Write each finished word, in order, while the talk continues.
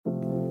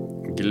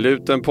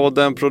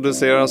Glutenpodden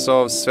produceras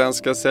av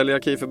Svenska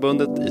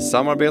Celiakiförbundet i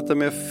samarbete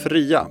med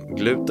Fria,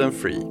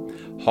 glutenfree.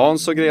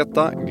 Hans och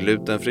Greta,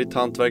 glutenfritt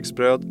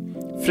hantverksbröd.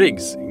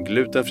 Friggs,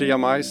 glutenfria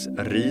majs,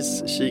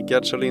 ris,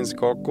 kikärts och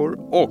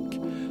linskakor. Och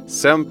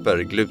Semper,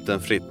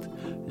 glutenfritt.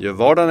 Gör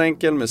vardagen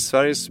enkel med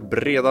Sveriges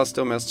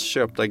bredaste och mest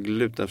köpta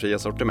glutenfria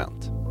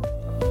sortiment.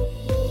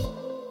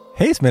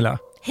 Hej Smilla!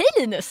 Hej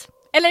Linus!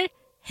 Eller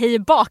hej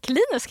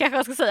bak-Linus kanske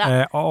jag ska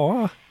säga.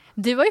 Ja,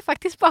 Du har ju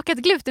faktiskt bakat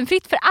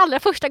glutenfritt för allra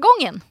första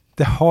gången.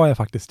 det har jag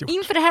faktiskt gjort.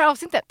 Inför det här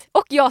avsnittet.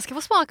 Och jag ska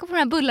få smaka på de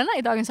här bullarna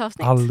i dagens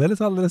avsnitt.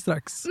 Alldeles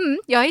strax.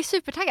 Jag är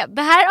supertaggad.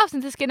 Det här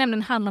avsnittet ska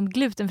nämligen handla om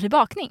glutenfri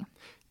bakning.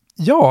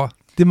 Ja,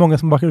 det är många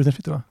som bakar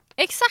glutenfritt, va?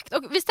 Exakt,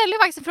 och vi ställde ju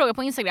faktiskt en fråga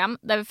på Instagram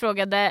där vi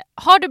frågade: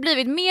 har du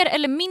blivit mer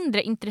eller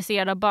mindre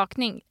intresserad av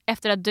bakning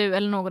efter att du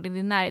eller någon i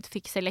din närhet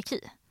fick celiaki?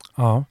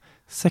 Ja,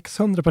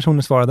 600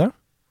 personer svarade.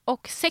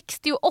 Och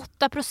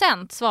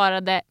 68%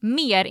 svarade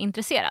mer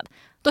intresserad.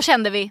 Då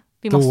kände vi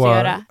måste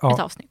göra ett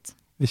avsnitt.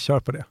 Vi kör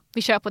på det.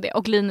 Vi kör på det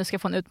och Linus ska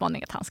få en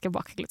utmaning att han ska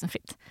baka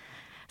glutenfritt.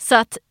 Så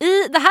att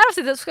i det här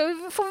avsnittet ska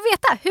vi få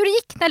veta hur det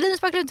gick när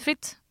Linus bakade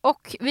glutenfritt.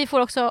 Och vi får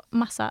också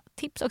massa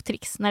tips och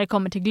tricks när det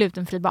kommer till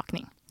glutenfri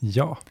bakning.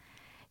 Ja.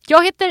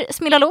 Jag heter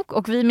Smilla Lok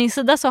och vid min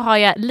sida så har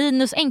jag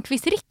Linus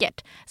Engqvist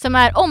Rickert som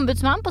är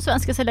ombudsman på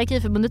Svenska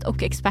Celiakiförbundet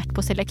och expert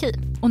på celiaki.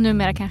 Och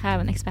numera kanske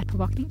även expert på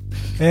bakning.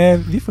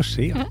 Vi får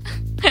se.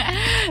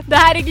 Det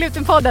här är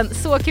Glutenpodden.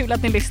 Så kul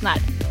att ni lyssnar.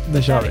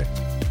 Det kör vi.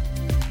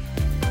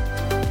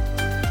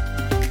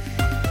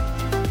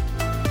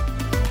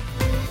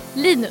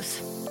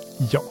 Linus,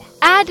 Ja.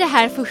 är det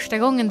här första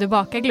gången du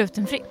bakar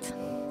glutenfritt?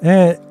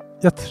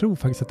 Jag tror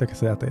faktiskt att jag kan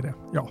säga att det är det.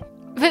 Ja.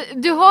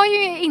 För du har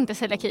ju inte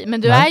celiaki,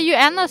 men du är ju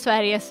en av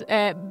Sveriges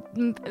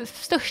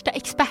största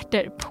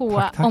experter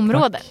på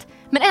området. Tack.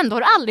 Men ändå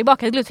har du aldrig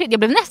bakat glutenfritt. Jag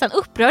blev nästan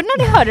upprörd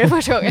när du hörde det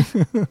första gången.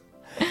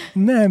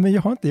 Nej, men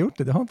jag har inte gjort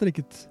det. Det har inte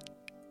riktigt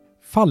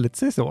fallit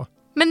sig så.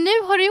 Men nu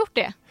har du gjort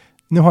det.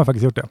 Nu har jag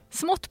faktiskt gjort det.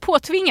 Smått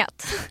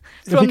påtvingat.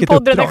 Jag Från fick ett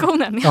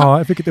poddredaktionen. uppdrag. Ja,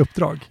 jag fick ett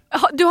uppdrag.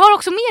 Du har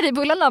också med dig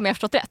bullarna om jag har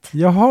förstått rätt.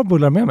 Jag har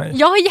bullar med mig.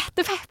 Jag är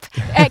jättepepp.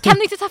 Kan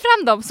du inte ta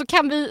fram dem så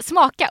kan vi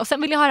smaka. Och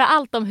sen vill jag höra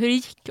allt om hur det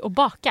gick att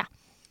baka.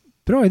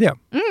 Bra idé.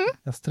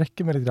 Jag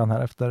sträcker mig lite grann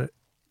här efter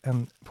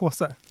en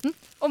påse.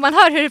 Och man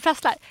hör hur det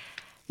prasslar.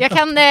 Jag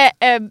kan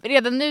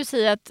redan nu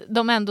säga att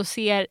de ändå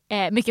ser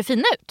mycket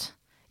fina ut.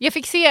 Jag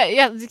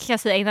kan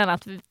säga innan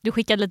att du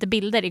skickade lite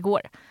bilder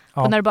igår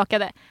på när du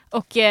bakade.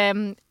 Och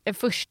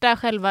första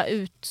själva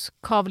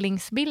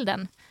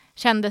utkavlingsbilden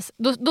kändes...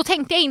 Då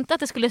tänkte jag inte att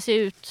det skulle se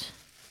ut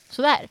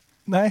sådär.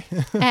 Nej.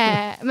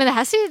 Men det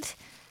här ser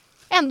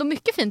ändå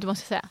mycket fint,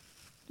 måste jag säga.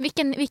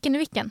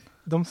 Vilken?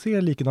 De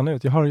ser likadana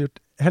ut. Jag har gjort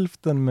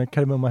hälften med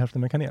kardemumma,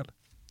 hälften med kanel.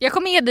 Jag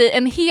kommer ge dig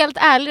en helt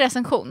ärlig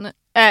recension.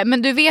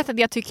 Men du vet att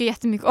jag tycker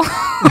jättemycket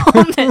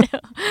om dig.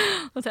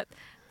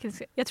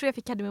 Jag tror jag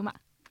fick kardemumma.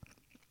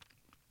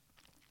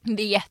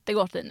 Det är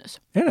jättegott,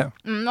 Linus. Är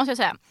det? Måste jag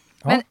säga.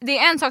 Ja. Men det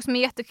är en sak som är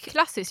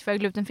jätteklassisk för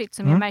glutenfritt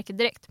som jag märker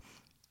direkt.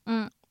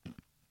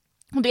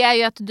 Och det är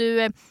ju att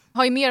du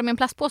har ju mer om en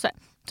plastpåse.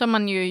 Som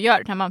man ju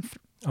gör när man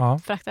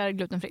fraktar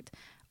glutenfritt.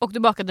 Och du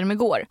bakade dem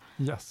igår.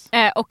 Yes.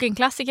 Och en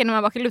klassiker när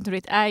man bakar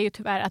glutenfritt är ju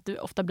tyvärr att det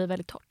ofta blir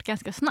väldigt torrt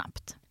ganska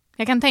snabbt.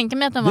 Jag kan tänka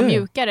mig att de var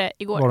mjukare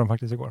igår. Var de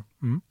faktiskt igår.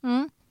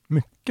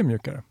 Mycket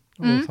mjukare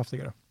och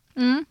saftigare.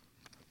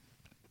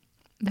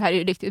 Det här är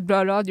ju riktigt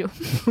bra radio.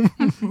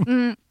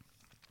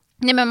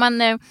 Nej, men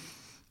man...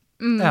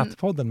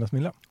 Ätpodden med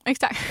Smilla.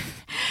 Exakt.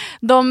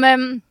 De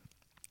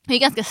är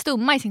ganska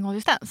stumma i sin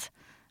konsistens.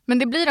 Men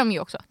det blir de ju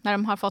också när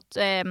de har fått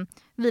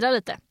vila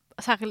lite.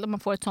 Särskilt om man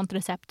får ett sånt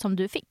recept som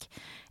du fick.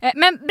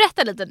 Men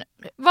berätta lite nu.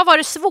 Vad var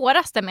det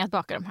svåraste med att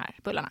baka de här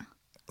bullarna?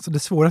 Så det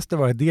svåraste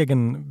var att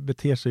degen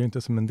beter sig ju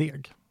inte som en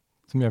deg.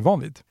 Som jag är van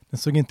vid. Den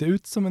såg inte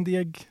ut som en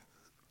deg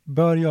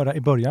bör göra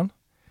i början.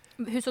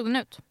 Hur såg den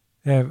ut?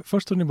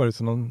 Först såg den bara ut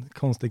som någon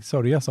konstig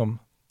sörja som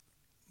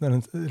när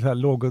den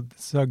låg och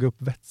sög upp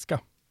vätska.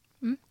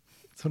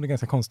 Såg det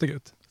ganska konstigt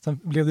ut. Sen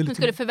blev det lite... Nu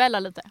ska du förvälla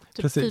lite.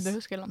 Typ Precis.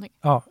 fiberhusk eller någonting.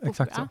 Ja,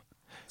 exakt så.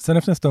 Sen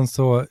efter en stund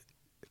så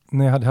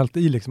när jag hade hällt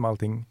i liksom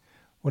allting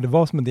och det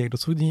var som en deg, då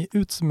såg den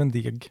ut som en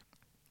deg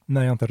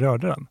när jag inte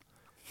rörde den.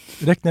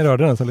 Direkt när jag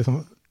rörde den så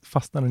liksom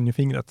fastnade den i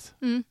fingret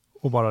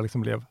och bara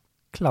liksom blev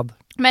kladd.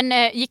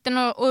 Men gick den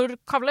att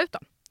kavla ut då?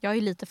 Jag är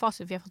ju lite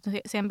facit för jag har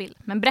fått se en bild.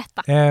 Men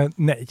berätta.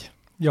 Nej.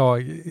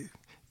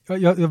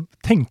 Jag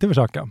tänkte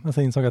försöka, men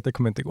sen insåg jag att det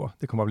kommer inte gå.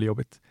 Det kommer att bli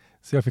jobbigt.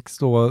 Så jag fick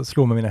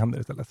slå med mina händer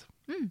istället.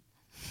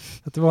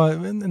 Så det var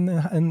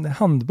en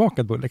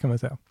handbakad bulle kan man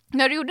säga.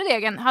 När du gjorde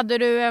degen, hade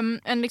du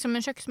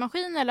en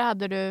köksmaskin eller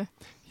hade du...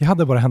 Jag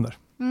hade bara händer.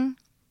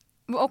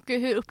 Och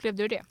hur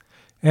upplevde du det?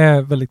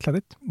 Väldigt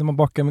kladdigt. När man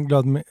bakar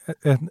med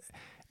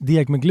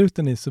deg med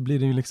gluten i så blir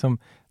det ju liksom...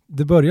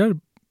 Det börjar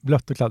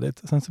blött och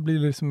kladdigt. Sen så blir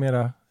det liksom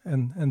mera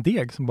en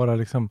deg som bara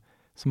liksom...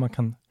 Som man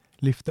kan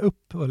lyfta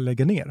upp och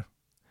lägga ner.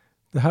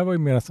 Det här var ju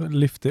mer så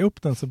lyfta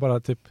upp den så bara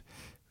typ...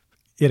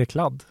 Är det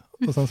kladd?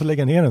 Och sen så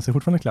lägger jag ner den så är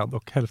fortfarande kladd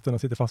och hälften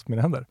sitter fast med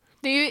mina händer.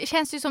 Det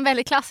känns ju som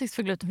väldigt klassiskt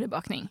för glutenfri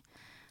bakning.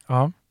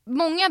 Ja.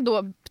 många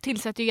då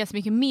tillsätter ju ganska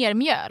mycket mer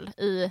mjöl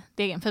i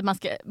degen för att man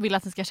vill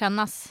att det ska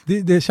kännas.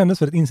 Det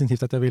kändes väldigt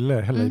instinktivt att jag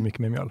ville hälla i mycket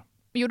mer mjöl.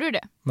 Gjorde du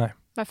det? Nej.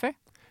 Varför?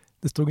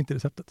 Det stod inte i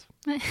receptet.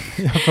 Nej.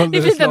 Det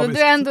är fint ändå,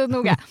 du är ändå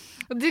noga.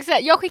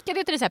 Jag skickade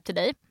ett recept till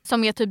dig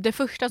som är typ det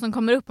första som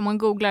kommer upp om man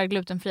googlar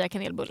glutenfria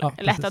kanelbullar. Ja,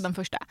 eller ett av de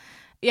första.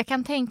 Jag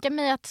kan tänka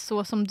mig att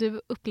så som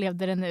du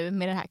upplevde det nu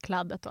med det här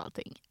kladdet och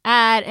allting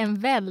är en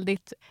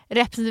väldigt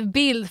representativ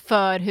bild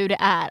för hur det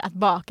är att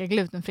baka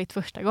glutenfritt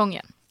första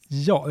gången.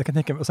 Ja, jag kan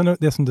tänka mig. Och sen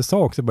det som du sa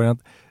också i början,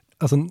 att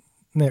alltså,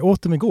 när jag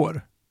åt dem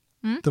igår,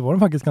 då var de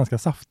faktiskt ganska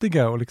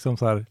saftiga och liksom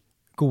så här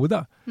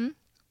goda.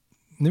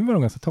 Nu var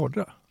de ganska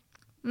torra.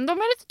 De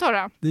är lite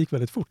torra. Det gick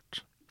väldigt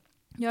fort.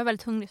 Jag är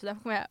väldigt hungrig så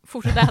därför kommer jag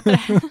fortsätta äta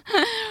det.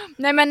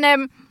 Nej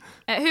men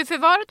hur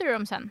förvarade du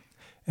dem sen?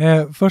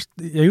 Först,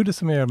 jag gjorde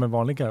som jag gör med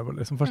vanliga.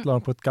 Liksom först la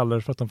dem på ett galler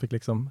för att de fick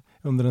liksom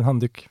under en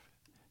handduk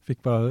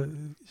fick bara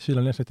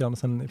kyla ner sig lite grann och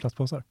sen i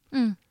plastpåsar.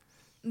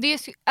 Det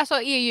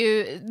är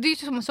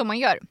ju som man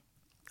gör.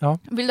 Ja.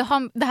 Vill du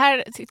ha det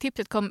här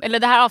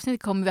det här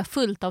avsnittet kommer vara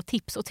fullt av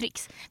tips och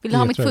tricks. Vill du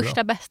ha mitt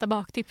första bästa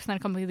baktips när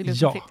det kommer till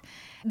glutenfritt? Ja.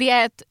 Det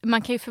är att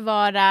man kan ju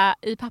förvara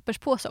i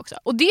papperspåse också.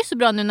 Och det är så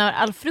bra nu när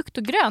all frukt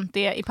och grönt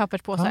är i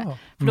papperspåse.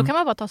 För då kan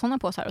man bara ta sådana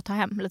påsar och ta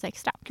hem lite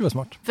extra. Gud vad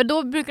smart. För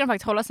då brukar de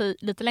faktiskt hålla sig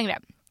lite längre.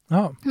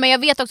 Ja. Men jag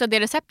vet också att det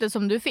receptet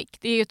som du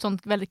fick, det är ju ett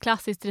sånt väldigt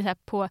klassiskt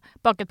recept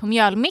bakat på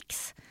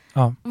mjölmix.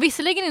 Ja.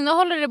 Visserligen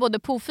innehåller det både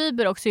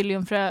pofiber och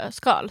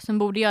psylliumfröskal som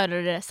borde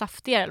göra det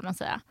saftigare, eller man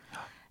säger.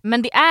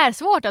 Men det är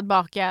svårt att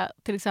baka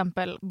till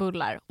exempel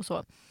bullar och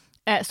så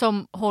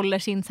som håller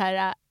sin så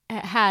här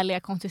härliga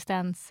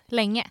konsistens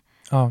länge.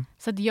 Ja.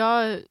 Så att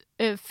jag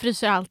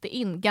fryser alltid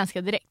in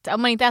ganska direkt.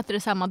 Om man inte äter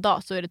det samma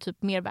dag så är det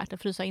typ mer värt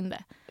att frysa in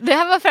det. Det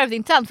här var för övrigt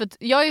intressant för att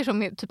jag är som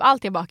med typ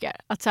allt jag bakar.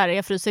 Att så här,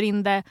 jag fryser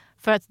in det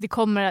för att det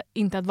kommer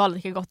inte att vara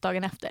lika gott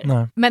dagen efter.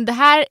 Nej. Men det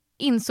här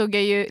insåg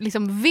jag ju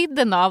liksom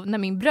vidden av när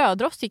min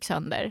brödrost gick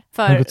sönder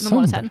för några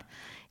månader sedan.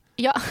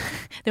 Ja,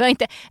 det var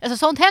inte... Alltså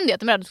sånt händer ju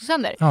att en brödrost går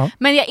sönder. Ja.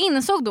 Men jag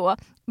insåg då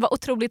vad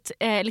otroligt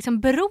liksom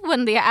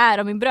beroende jag är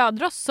av min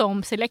brödrost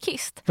som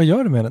celiakist. Vad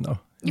gör du med den då?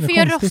 För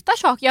jag rostar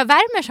saker, jag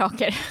värmer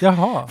saker.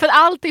 Jaha. För att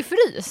allt är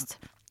fryst.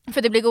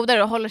 För det blir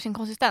godare och håller sin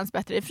konsistens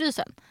bättre i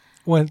frysen.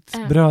 Och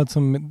ett bröd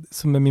som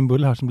är min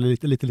bulle här som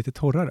blir lite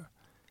torrare.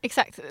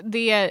 Exakt.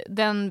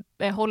 Den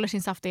håller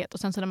sin saftighet och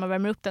sen så när man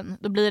värmer upp den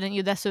då blir den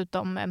ju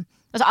dessutom...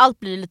 Alltså allt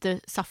blir lite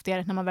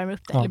saftigare när man värmer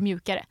upp det, eller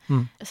mjukare.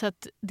 Så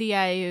att det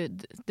är ju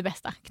det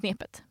bästa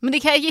knepet. Men det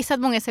kan jag gissa att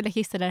många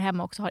celiakister där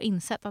hemma också har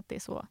insett att det är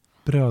så.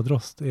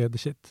 Brödrost är the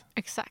shit.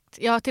 Exakt.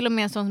 Jag har till och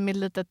med en sån med ett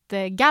litet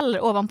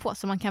galler ovanpå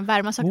så man kan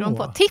värma saker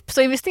ovanpå. Tips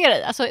att investera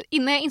i. Alltså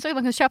innan jag insåg att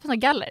man kunde köpa såna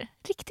galler.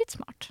 Riktigt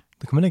smart.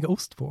 Det kan man lägga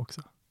ost på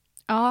också.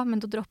 Ja, men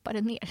då droppar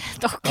det ner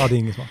dock. Ja, det är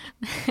inget smart.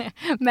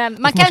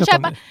 Men man kan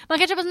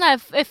köpa såna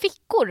här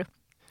fickor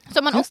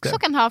som man också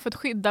kan ha för att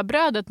skydda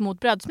brödet mot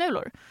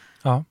brödsmulor.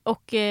 Ja.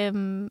 Och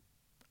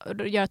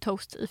göra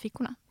toast i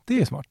fickorna.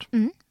 Det är smart.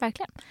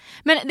 Verkligen.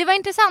 Men det var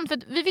intressant för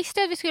att vi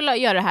visste att vi skulle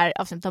göra det här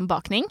avsnittet om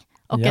bakning.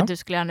 Och att du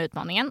skulle göra den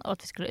utmaningen och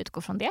att vi skulle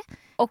utgå från det.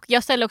 Och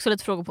jag ställde också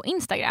lite frågor på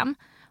Instagram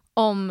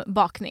om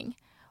bakning.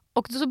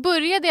 Och så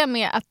började jag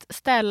med att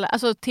ställa,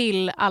 alltså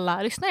till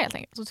alla lyssnare helt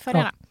enkelt. Så till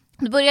följarna.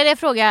 Då började jag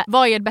fråga,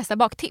 vad är det bästa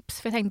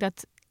baktips? För jag tänkte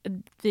att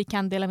vi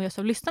kan dela med oss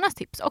av lyssnarnas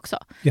tips också.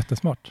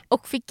 Jättesmart.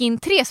 Och fick in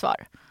 3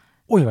 svar.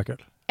 Oj, vad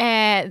kul.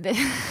 Det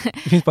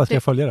finns bara 3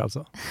 följare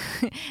alltså?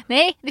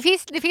 Nej, det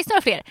finns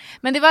några fler.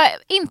 Men det var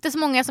inte så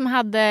många som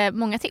hade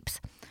många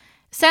tips.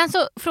 Sen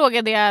så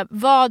frågade jag,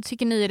 vad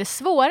tycker ni är det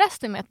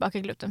svåraste med att baka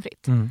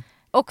glutenfritt?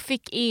 Och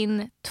fick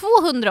in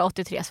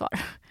 283 svar.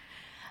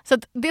 Så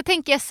att det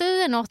tänker jag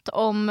säger något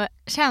om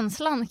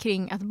känslan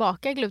kring att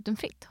baka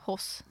glutenfritt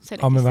hos celiakister.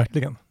 Ja, men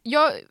verkligen.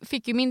 Jag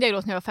fick ju min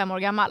diagnos när jag var 5 år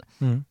gammal.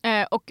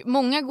 Och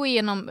många går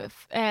igenom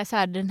så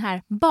här, den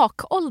här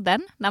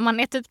bakåldern när man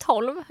är typ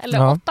 12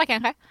 eller 8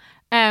 kanske.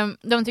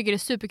 De tycker det är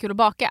superkul att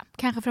baka.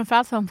 Kanske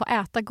framförallt för att man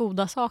får äta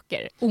goda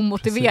saker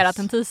omotiverat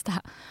en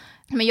tisdag.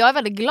 Men jag är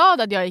väldigt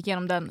glad att jag gick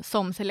igenom den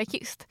som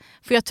celiakist.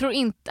 För jag tror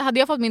inte, hade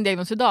jag fått min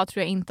diagnos idag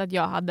tror jag inte att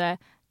jag hade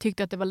tyckt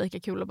att det var lika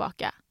kul att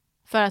baka.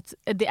 För att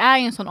det är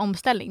ju en sån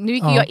omställning. Nu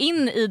gick jag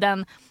in i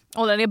den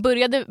åldern. Jag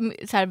började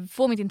så här,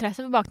 få mitt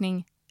intresse för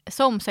bakning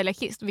som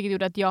celiakist. Vilket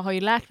gjorde att jag har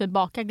ju lärt mig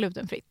baka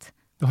glutenfritt.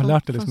 Du har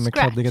lärt dig liksom med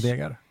kladdiga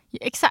degar.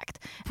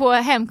 Exakt. På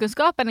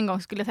hemkunskapen en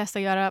gång skulle jag testa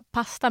att göra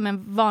pasta med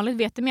vanligt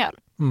vetemjöl.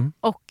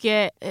 Och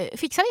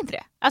fixade inte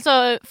det.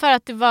 Alltså för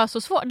att det var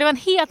så svårt. Det var en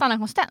helt annan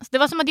konsistens. Det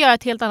var som att göra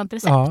ett helt annat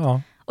recept.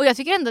 Och jag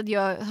tycker ändå att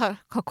jag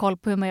har koll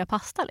på hur man gör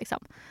pasta liksom.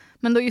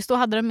 Men just då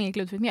hade de mer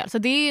glutenfritt mjöl. Så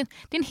det är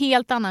en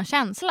helt annan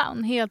känsla.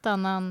 En helt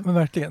annan... Men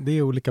verkligen, det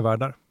är olika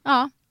världar.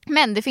 Ja,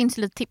 men det finns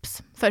lite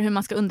tips för hur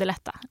man ska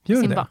underlätta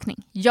sin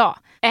bakning. Ja,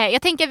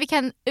 jag tänker att vi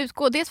kan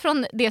utgå dels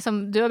från det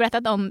som du har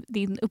berättat om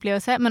din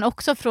upplevelse. Men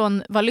också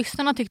från vad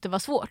lyssnarna tyckte var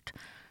svårt.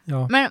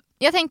 Ja. Men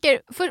jag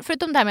tänker,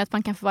 förutom det här med att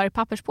man kan få vara i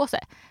papperspåse.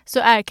 Så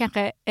är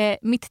kanske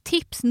mitt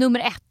tips nummer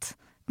 1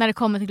 när det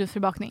kommer till glutenfri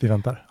bakning. Vi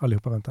väntar,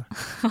 allihopa väntar.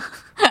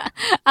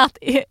 Att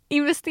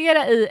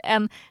investera i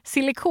en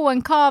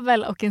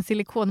silikonkavel och en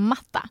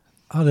silikonmatta.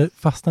 Det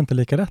fastnar inte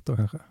lika rätt då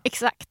kanske?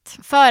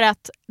 Exakt. För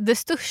att det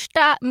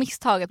största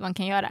misstaget man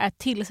kan göra är att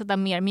tillsätta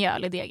mer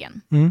mjöl i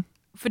degen. Mm.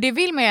 För det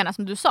vill man gärna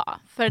som du sa.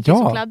 För att det är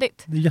så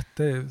kladdigt. Det är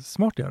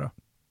jättesmart att göra.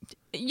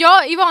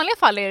 Ja, i vanliga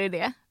fall är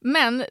det.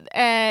 Men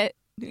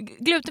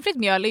glutenfritt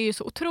mjöl är ju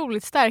så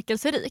otroligt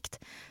stärkelserikt.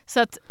 Så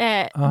att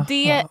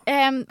det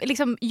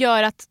liksom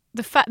gör att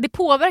det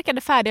påverkar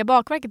det färdiga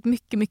bakverket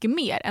mycket, mycket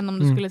mer än om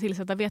du skulle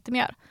tillsätta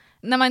vetemjöl.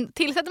 När man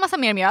tillsätter massa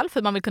mer mjöl för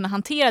att man vill kunna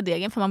hantera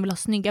degen, för man vill ha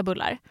snygga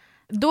bullar,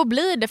 då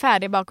blir det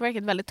färdiga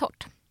bakverket väldigt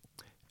torrt.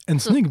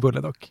 Snygg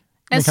bulle dock.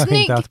 Men kanske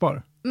inte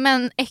ätbar.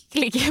 Men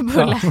äcklig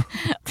bulle.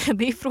 Ja.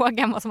 Det är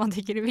frågan vad som man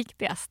tycker är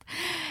viktigast.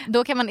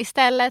 Då kan man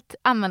istället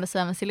använda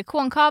sig av en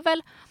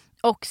silikonkavel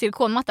och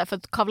silikonmatta för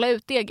att kavla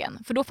ut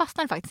degen. För då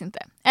fastnar den faktiskt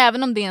inte.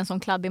 Även om det är en sån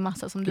kladdig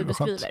massa som du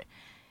beskriver. Skönt.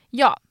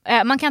 Ja,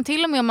 man kan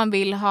till och med om man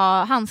vill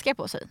ha handskar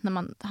på sig när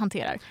man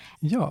hanterar.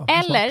 Ja,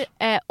 eller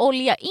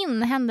olja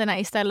in händerna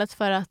istället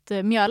för att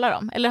mjöla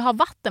dem. Eller ha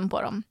vatten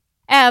på dem.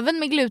 Även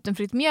med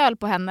glutenfritt mjöl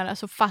på händerna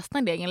så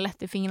fastnar degen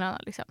lätt i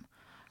fingrarna. Liksom.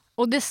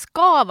 Och det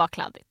ska vara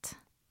kladdigt.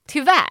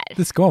 Tyvärr.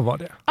 Det ska vara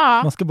det.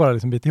 Ja. Man ska bara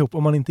liksom bita ihop.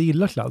 Om man inte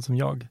gillar kladd som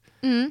jag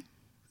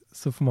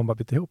så får man bara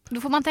bita ihop.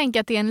 Då får man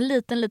tänka att det är en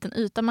liten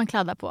yta man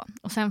kladdar på.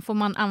 Och sen får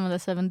man använda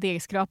sig av en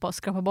degskrapa och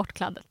skrapa bort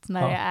kladdet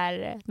när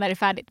det är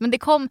färdigt. Men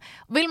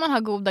vill man ha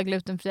goda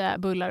glutenfria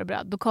bullar och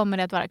bröd, då kommer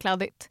det att vara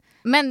kladdigt.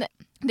 Men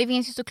det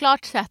finns ju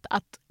såklart sätt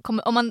att,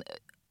 om man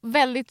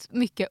väldigt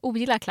mycket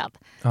ogillar kladd,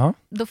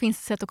 då finns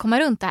det sätt att komma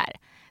runt det här.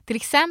 Till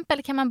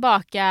exempel kan man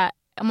baka,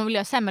 om man vill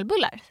göra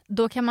semmelbullar,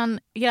 då kan man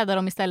grädda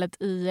dem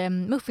istället i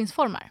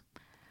muffinsformar.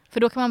 För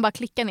då kan man bara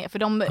klicka ner. För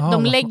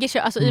de lägger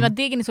sig, alltså i och med att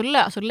degen är så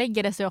lös så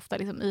lägger det sig ofta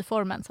liksom i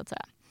formen så att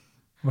säga.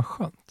 Vad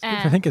skönt.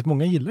 Jag tänker att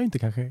många gillar inte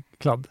kanske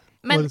kladd.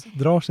 Och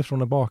drar sig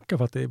från att baka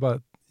för att det är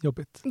bara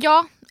jobbigt.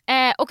 Ja,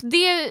 och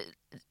det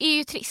är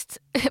ju trist.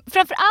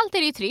 Framförallt är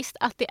det ju trist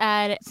att det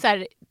är så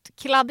här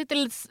kladdigt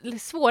eller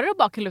svårare att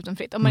baka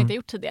glutenfritt om man inte har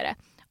gjort tidigare.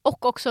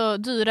 Och också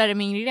dyrare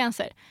med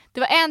ingredienser. Det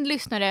var en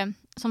lyssnare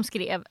som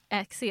skrev,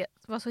 det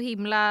var så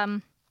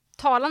himla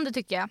talande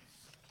tycker jag.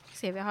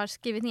 Se, vi har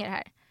skrivit ner det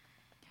här.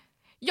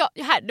 Ja,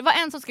 det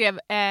var en som skrev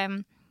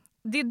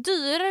det är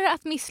dyrare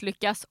att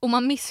misslyckas och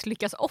man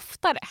misslyckas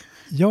oftare.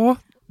 Ja,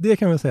 det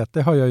kan man säga att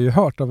det har jag ju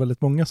hört av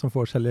väldigt många som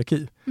får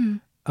celiaki.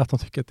 Att de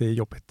tycker att det är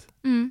jobbigt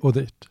och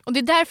dyrt. Och det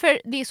är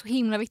därför det är så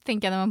himla viktigt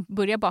tänka när man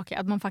börjar baka.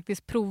 Att man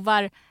faktiskt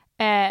provar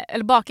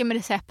eller bakar med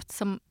recept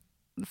som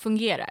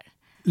fungerar.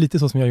 Lite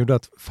så som jag gjorde,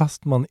 att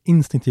fast man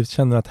instinktivt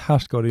känner att här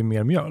ska det ju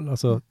mer mjöl.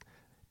 Alltså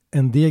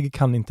en deg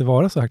kan inte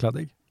vara så här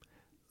kladdig.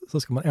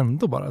 Så ska man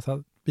ändå bara så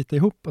här bita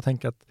ihop och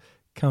tänka att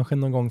kanske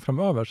någon gång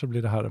framöver så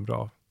blir det här en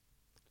bra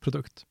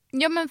produkt.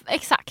 Ja men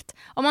exakt.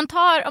 Om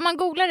man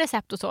googlar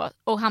recept och så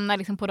och hamnar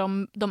liksom på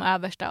de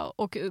översta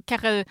och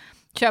kanske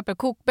köper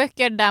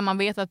kokböcker där man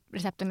vet att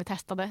recepten är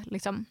testade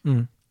liksom.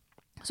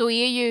 Så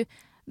är ju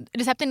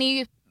recepten är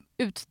ju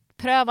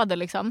utprövade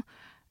liksom.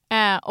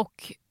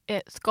 Och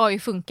ska ju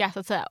funka så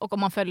att säga, och om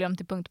man följer dem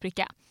till punkt och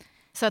pricka.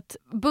 Så att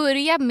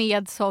börja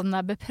med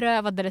sådana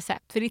beprövade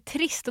recept. För det är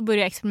trist att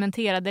börja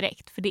experimentera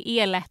direkt. För det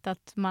är lätt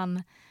att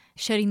man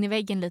kör in i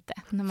väggen lite.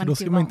 När man för då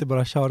ska man inte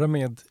bara köra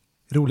med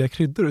roliga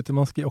kryddor, utan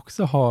man ska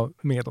också ha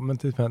med dem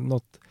typ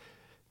något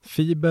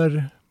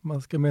fiber.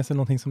 Man ska med sig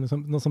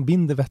något som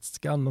binder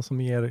vätskan och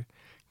som ger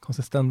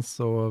konsistens.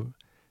 Och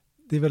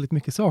det är väldigt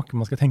mycket saker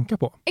man ska tänka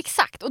på.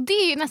 Exakt, och det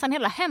är ju nästan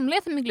hela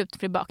hemligheten med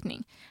glutenfri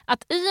bakning.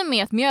 Att i och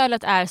med att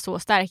mjölet är så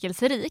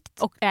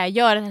stärkelserikt och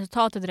gör att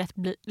resultatet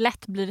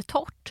lätt blir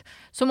torrt,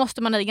 så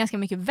måste man ha ganska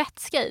mycket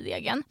vätska i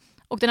degen.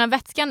 Och den här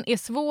vätskan är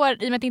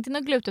svår, i och med att det inte är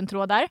några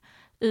glutentrådar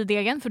i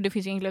degen, för det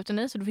finns ju ingen gluten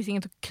i, så det finns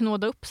inget att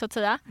knåda upp så att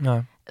säga.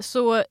 Nej.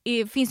 Så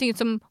finns det inget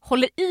som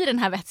håller i den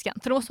här vätskan.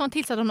 Så då måste man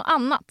tillsätta något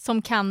annat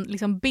som kan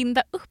liksom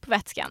binda upp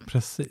vätskan.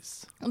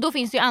 Precis. Och då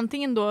finns det ju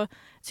antingen då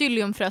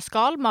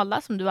psylliumfröskal,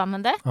 malda, som du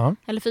använde.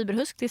 Eller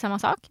fiberhusk, det är samma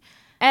sak.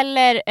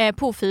 Eller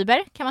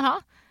pofiber kan man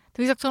ha.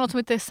 Det finns också något som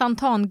heter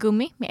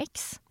santangummi med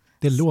X.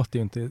 Det låter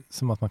ju inte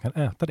som att man kan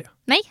äta det.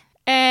 Nej,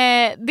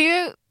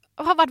 det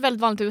har varit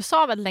väldigt vanligt i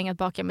USA väldigt länge att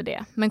baka med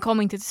det. Men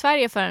kom inte till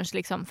Sverige förrän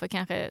liksom för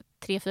kanske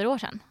 3-4 år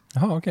sedan.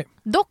 Jaha, okej.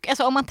 Dock,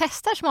 alltså, om man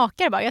testar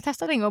smakar bara. Jag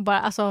testade en gång bara,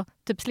 alltså,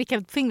 typ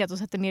slickar fingret och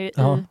sätter ner i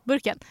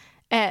burken.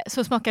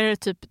 Så smakar det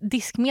typ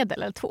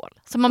diskmedel eller tvål.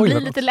 Så man blir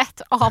lite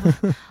lätt av.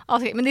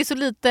 Men det är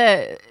så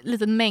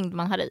liten mängd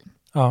man har i.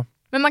 Ja.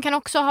 Men man kan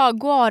också ha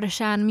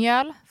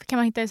guarkärnmjöl. Kan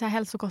man hitta i så här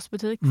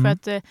hälsokostbutik. För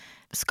att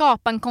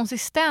skapa en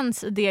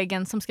konsistens i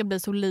degen som ska bli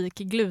så lik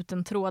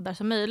glutentrådar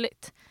som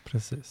möjligt.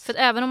 Precis. För att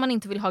även om man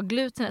inte vill ha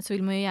glutenet så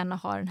vill man ju gärna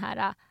ha den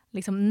här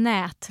liksom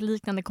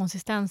nätliknande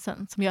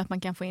konsistensen som gör att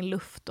man kan få in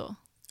luft. Och...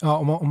 Ja,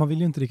 och man vill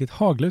ju inte riktigt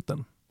ha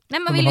gluten. Nej,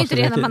 man vill ju inte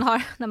det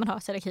när man har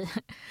celiaki.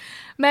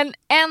 Men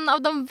en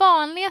av de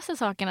vanligaste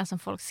sakerna som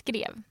folk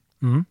skrev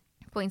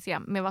på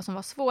Instagram med vad som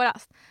var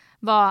svårast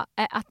var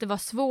att det var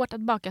svårt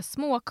att baka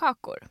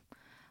småkakor.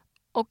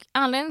 Och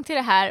anledningen till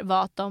det här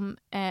var att de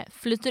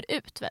flyter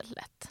ut väldigt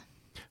lätt.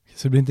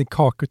 Så det blir inte en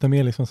kaka utan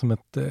mer liksom som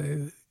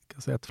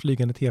ett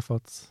flygande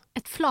tefats...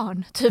 Ett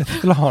flarn, typ. Ett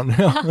flarn,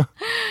 ja.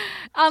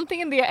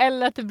 Antingen det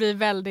eller att det blir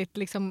väldigt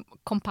liksom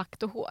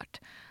kompakt och hårt.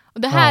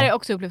 Och det här har jag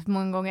också upplevt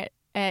många gånger.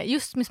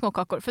 Just med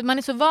småkakor. För man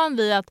är så van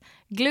vid att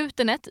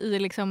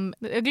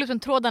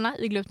glutentrådarna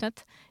i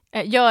glutenet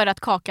gör att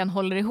kakan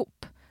håller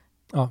ihop.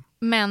 Ja.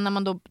 Men när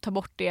man då tar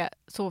bort det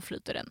så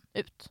flyter den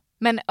ut.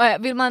 Men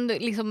vill man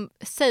liksom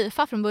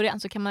safea från början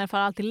så kan man i alla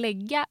fall alltid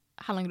lägga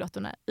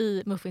hallongrottorna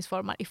i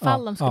muffinsformar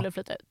ifall de skulle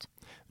flyta ut.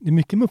 Det är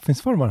mycket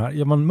muffinsformar här.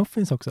 Gör man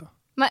muffins också?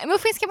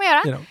 Muffins kan man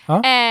göra.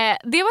 Ja.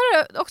 Det var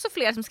det också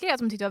flera som skrev att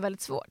de tyckte det var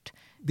väldigt svårt.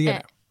 Det är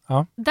det.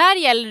 Ja. Där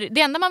gäller,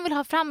 det enda man vill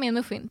ha fram i en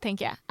muffin,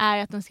 tänker jag, är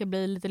att den ska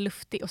bli lite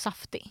luftig och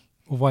saftig.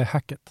 Och vad är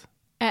hacket?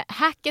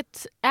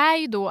 Hacket är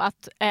ju då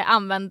att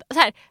använda... Så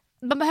här,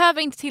 man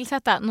behöver inte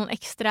tillsätta någon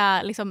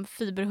extra liksom,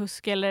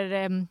 fiberhusk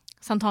eller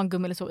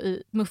santangummi eller så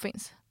i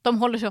muffins. De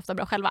håller sig ofta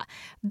bra själva.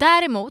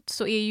 Däremot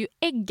så är ju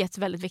ägget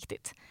väldigt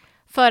viktigt.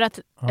 För att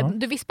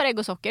du vispar ägg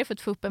och socker för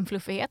att få upp en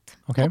fluffighet.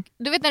 Okay. Och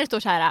du vet när det står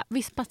så här,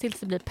 vispa tills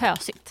det blir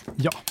pösigt.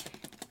 Ja.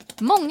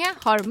 Många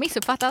har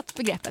missuppfattat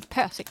begreppet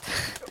pösigt.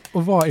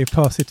 Och vad är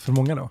pösigt för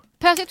många då?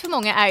 Pösigt för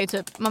många är ju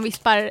typ, man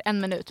vispar 1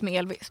 minut med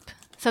elvisp.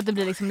 Så att det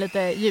blir liksom lite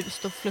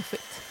ljust och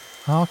fluffigt.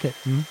 Okay.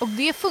 Och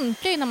det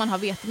funkar ju när man har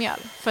vetemjöl.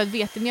 För att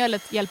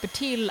vetemjölet hjälper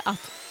till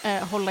att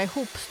hålla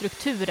ihop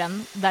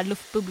strukturen där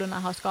luftbubblorna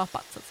har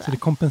skapats. Så det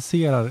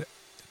kompenserar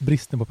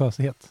bristen på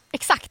pösighet?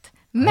 Exakt.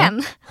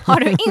 Men har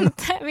du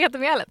inte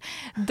vetemjölet,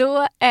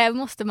 då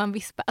måste man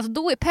vispa. Alltså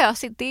då är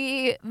pösigt, det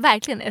är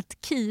verkligen ett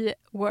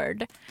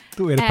keyword.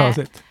 Då är det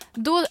pösigt.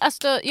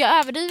 Jag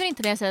överdriver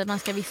inte när jag säger att man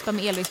ska vispa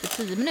med elvisp i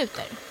 10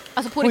 minuter.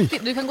 Alltså på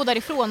riktigt, du kan gå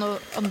därifrån och,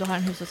 om du har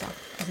en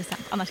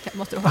hushållsassistent. Annars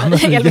måste du hålla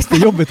i elvisp. Det är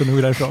jättejobbigt att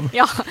gå därifrån.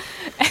 Ja,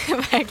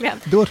 verkligen.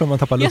 Då tror man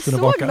tappar lusten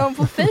att baka. Jag såg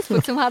någon på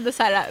Facebook som hade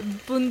så här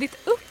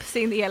bundit upp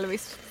sin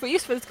elvisp.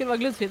 Just för att det skulle vara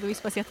glutenfritt och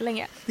vispas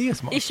jättelänge. Det är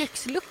smart. I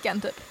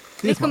köksluckan typ.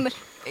 Det är smart.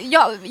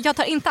 Jag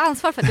tar inte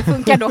ansvar för att det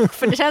funkar dock.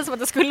 För det känns som att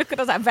det skulle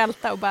kunna så här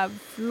välta och bara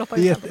loppa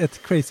ut. Det är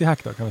ett crazy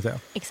hack då, kan man säga.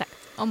 Exakt,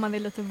 om man är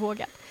lite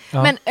vågad.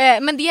 Ja.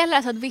 Men det gäller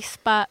alltså att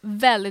vispa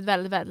väldigt,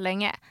 väldigt, väldigt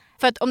länge.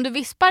 För att om du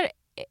vispar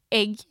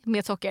ägg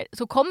med socker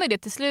så kommer det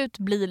till slut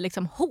bli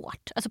liksom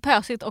hårt. Alltså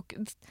pösigt och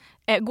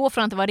gå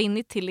från att det var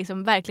rinnigt till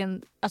liksom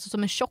verkligen alltså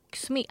som en tjock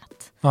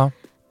smet. Ja.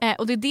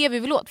 Och det är det vi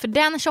vill åt. För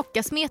den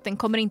tjocka smeten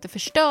kommer inte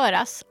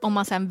förstöras om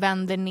man sen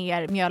vänder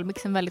ner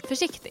mjölmixen väldigt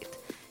försiktigt.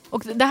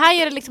 Och det här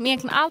gäller liksom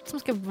egentligen allt som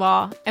ska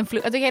vara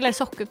det gäller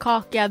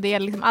sockerkaka, det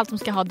gäller liksom allt som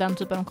ska ha den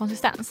typen av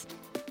konsistens.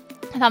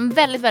 Att ha en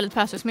väldigt, väldigt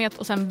pösig smet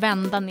och sen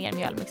vända ner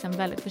mjölmixen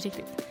väldigt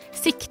försiktigt.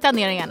 Sikta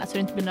ner den gärna så det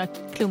inte blir några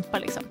klumpar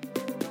liksom.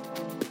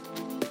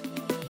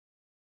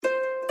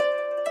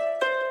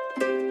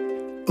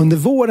 Under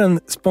våren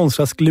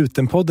sponsras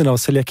Glutenpodden av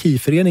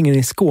Celiakiföreningen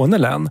i Skåne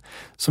län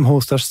som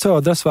hostar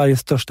södra Sveriges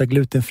största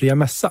glutenfria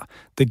mässa,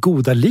 Det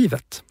goda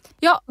livet.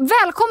 Ja,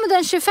 välkommen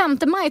den 25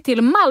 maj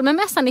till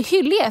Malmömässan i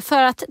Hyllie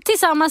för att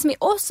tillsammans med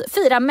oss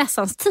fira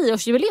mässans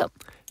 10-årsjubileum.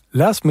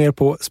 Läs mer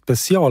på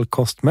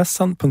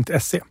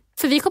specialkostmässan.se.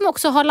 För vi kommer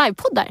också ha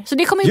livepoddar, så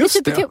det kommer bli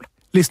superkul. Det.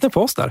 Lyssna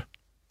på oss där.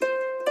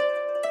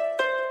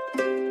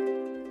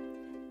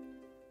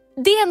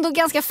 Det är ändå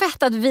ganska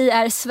fett att vi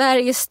är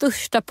Sveriges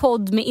största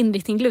podd med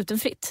inriktning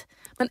glutenfritt.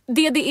 Men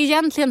det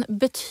egentligen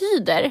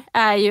betyder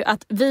är ju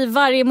att vi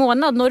varje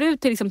månad når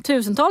ut till liksom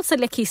tusentals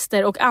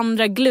celiakister och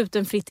andra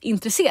glutenfritt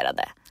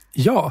intresserade.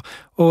 Ja,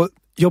 och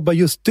jobbar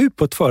just du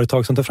på ett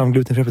företag som tar fram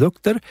glutenfria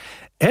produkter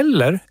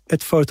eller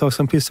ett företag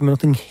som pysslar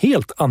med något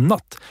helt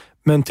annat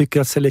men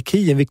tycker att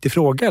celiaki är en viktig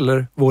fråga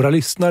eller våra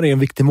lyssnare är en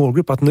viktig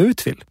målgrupp att nå ut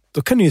till,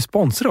 då kan ni ju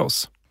sponsra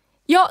oss.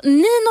 Ja,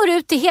 ni når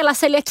ut till hela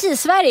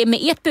Celiaki-Sverige med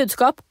ert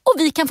budskap och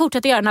vi kan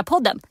fortsätta göra den här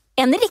podden.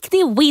 En riktig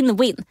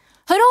win-win.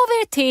 Hör av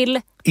er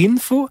till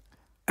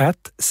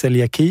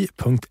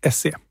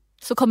info@celiaki.se.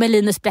 Så kommer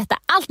Linus berätta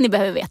allt ni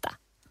behöver veta.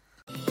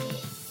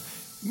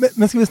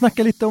 Men ska vi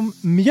snacka lite om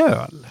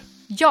mjöl?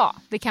 Ja,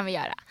 det kan vi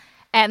göra.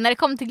 När det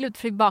kommer till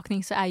glutenfri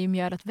bakning så är ju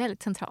mjölet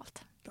väldigt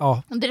centralt.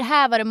 Ja. Och det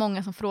här var det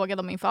många som frågade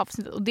om inför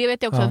avsnittet. Och det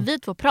vet jag också att vi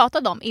två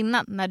pratade om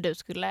innan när du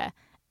skulle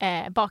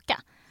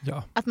baka.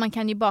 Ja. Att man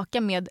kan ju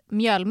baka med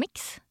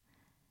mjölmix.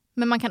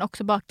 Men man kan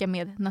också baka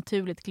med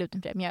naturligt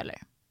glutenfria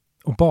mjöler.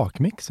 Och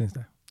bakmix finns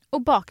det.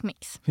 Och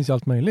bakmix. Finns ju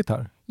allt möjligt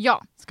här.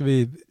 Ja. Ska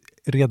vi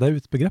reda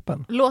ut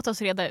begreppen? Låt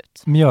oss reda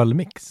ut.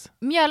 Mjölmix.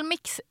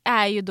 Mjölmix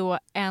är ju då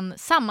en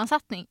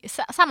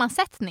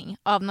sammansättning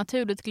av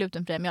naturligt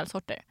glutenfria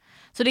mjölsorter.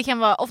 Så det kan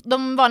vara,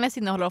 de vanligaste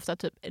innehåller ofta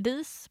typ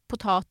ris,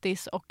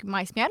 potatis och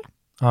majsmjöl.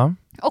 Ja.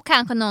 Och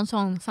kanske någon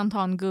sån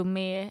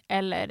santangummi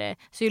eller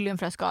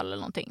psylliumfröskal eller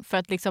någonting. För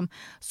att liksom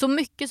så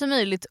mycket som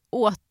möjligt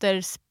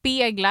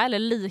återspegla eller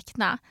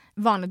likna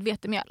vanligt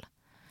vetemjöl.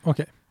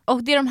 Okej.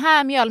 Och det är de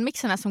här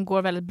mjölmixerna som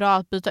går väldigt bra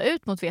att byta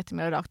ut mot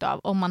vetemjöl rakt av.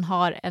 Om man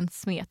har en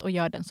smet och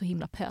gör den så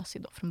himla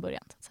pösig då från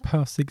början.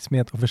 Pösig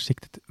smet och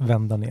försiktigt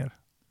vända ner.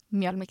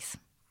 Mjölmix.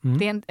 Mm.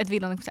 Det är ett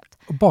vinnande koncept.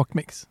 Och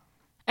bakmix?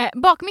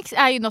 Bakmix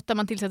är ju något där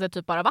man tillsätter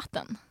typ bara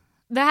vatten.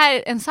 Det här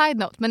är en side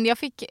note, men jag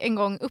fick en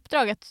gång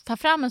uppdrag att ta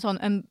fram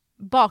en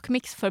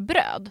bakmix för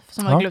bröd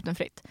som var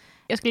glutenfritt.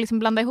 Jag skulle liksom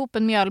blanda ihop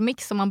en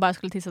mjölmix som man bara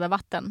skulle tillsätta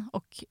vatten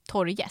och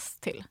torr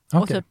jäst till.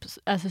 Okay. Och typ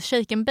alltså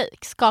shake and bake.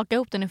 Skaka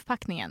ihop den i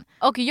förpackningen.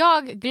 Och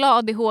jag,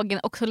 glad i hågen,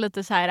 också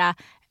lite så här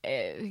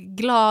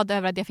glad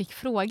över att jag fick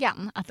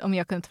frågan att om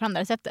jag kunde ta fram det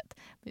här receptet.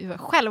 Det var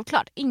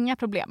självklart, inga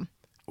problem.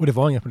 Och det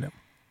var inga problem?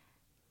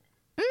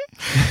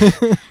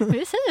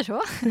 Vi säger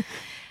så.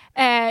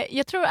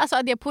 Jag tror alltså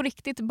att jag på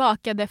riktigt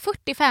bakade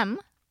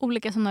 45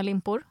 olika sådana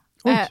limpor.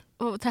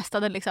 Och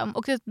testade liksom.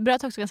 Och det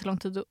bröt också ganska lång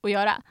tid att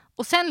göra.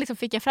 Och sen liksom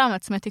fick jag fram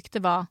ett som jag tyckte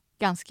var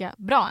ganska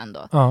bra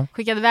ändå. Ja.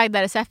 Skickade iväg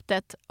det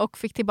receptet och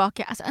fick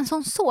tillbaka alltså en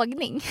sån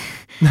sågning.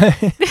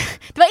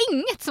 Det var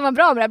inget som var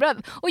bra med det här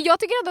brödet. Och jag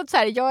tycker ändå att så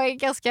här, jag är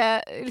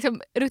ganska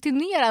liksom,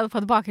 rutinerad på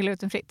att baka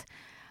glutenfritt.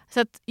 Så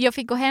att jag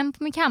fick gå hem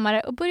på min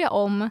kammare och börja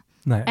om.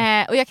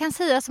 Och jag kan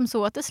säga som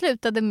så att det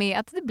slutade med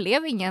att det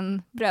blev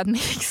ingen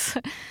brödmix.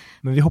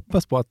 Men vi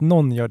hoppas på att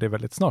någon gör det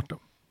väldigt snart då.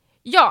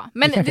 Ja,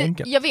 men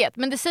jag vet.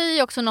 Men det säger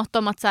ju också något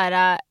om att så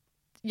här,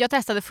 jag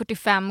testade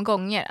 45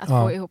 gånger att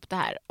få ihop det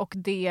här. Och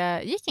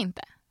det gick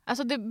inte.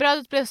 Alltså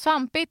brödet blev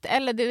svampigt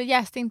eller det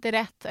jäste inte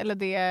rätt. Eller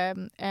det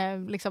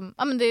liksom...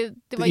 Ja, men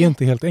det var är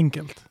inte helt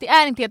enkelt. Det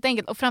är inte helt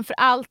enkelt. Och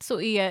framförallt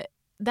så är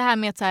det här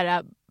med att så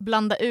här,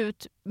 blanda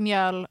ut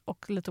mjöl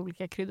och lite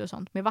olika kryddor och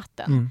sånt med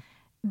vatten. Mm.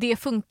 Det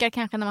funkar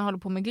kanske när man håller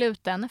på med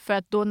gluten. För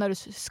att då när du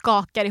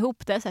skakar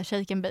ihop det, så här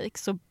shake and bake,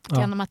 så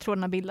kan de här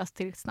trådarna bildas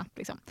tillräckligt snabbt.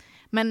 Liksom.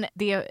 Men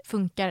det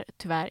funkar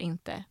tyvärr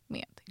inte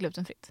med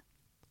glutenfritt.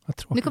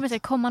 Nu kommer det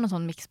komma någon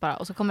sån mix bara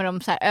och så kommer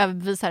de så här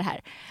överbevisa det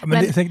här. Ja,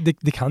 men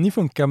det kan ju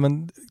funka,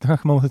 men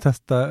kanske man måste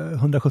testa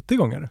 170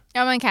 gånger.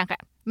 Ja, men kanske.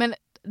 Men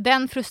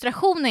den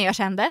frustrationen jag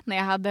kände när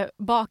jag hade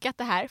bakat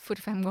det här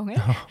 45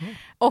 gånger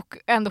och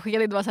ändå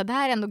skickade det var så här, det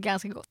här är ändå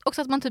ganska gott.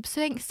 Också att man typ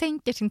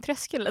sänker sin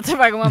tröskel lite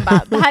varje gång man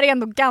bara, det här är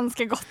ändå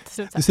ganska gott.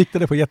 Du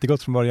siktade på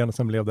jättegott från början och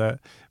sen blev det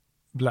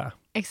blä.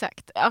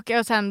 Exakt.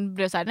 Och sen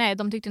blev det så här, nej,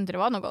 de tyckte inte det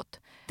var något gott.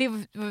 Det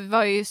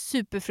var ju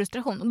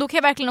superfrustration. Och då kan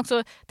jag verkligen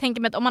också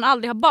tänka mig att om man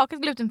aldrig har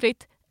bakat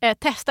glutenfritt,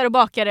 testar och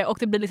bakar det och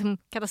det blir liksom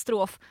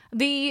katastrof.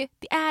 Det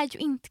är ju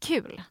inte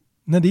kul.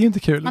 Nej, det är ju inte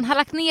kul. Man har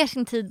lagt ner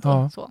sin tid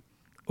och så.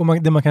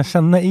 Och det man kan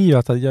känna är ju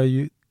att jag är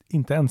ju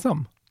inte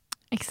ensam.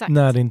 Exakt.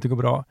 När det inte går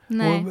bra.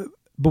 Nej. Och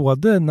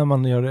både när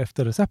man gör det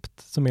efter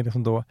recept som är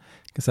liksom då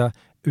kan säga,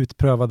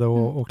 utprövade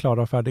och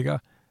klara och färdiga,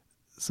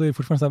 så är det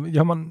fortfarande så här,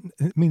 gör man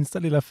minsta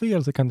lilla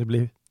fel så kan det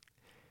bli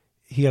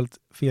helt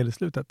fel i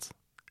slutet.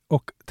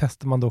 Och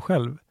testar man då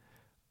själv,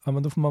 ja,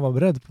 men då får man vara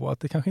beredd på att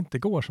det kanske inte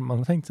går som man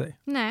har tänkt sig.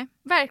 Nej,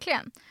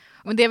 verkligen.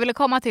 Och det jag ville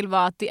komma till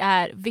var att det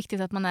är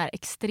viktigt att man är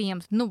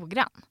extremt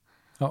noggrann.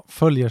 Ja,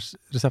 följer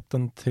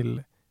recepten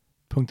till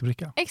punkt och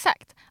pricka.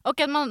 Exakt.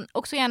 Och att man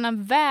också gärna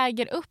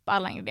väger upp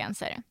alla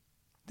ingredienser.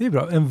 Det är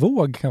bra. En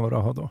våg kan vara bra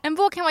att ha då. En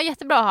våg kan vara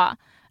jättebra att ha.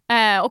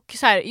 Och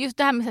så här, just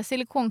det här med så här,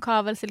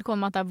 silikonkavel,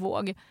 silikonmatta,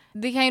 våg.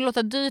 Det kan ju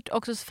låta dyrt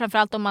också,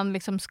 framförallt om man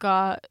liksom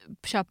ska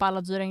köpa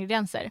alla dyra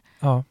ingredienser.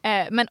 Ja.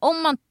 Men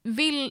om man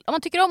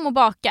tycker om att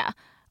baka,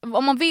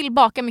 om man vill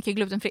baka mycket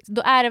glutenfritt,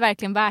 då är det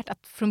verkligen värt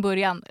att från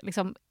början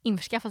liksom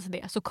införskaffa sig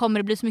det. Så kommer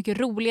det bli så mycket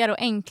roligare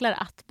och enklare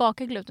att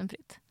baka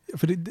glutenfritt.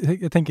 För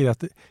jag tänker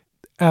att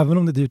även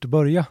om det är dyrt att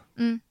börja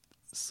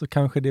så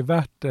kanske det är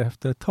värt det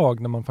efter ett tag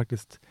när man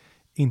faktiskt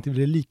inte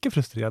blir lika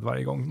frustrerad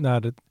varje gång. När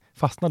det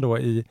fastnar då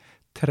i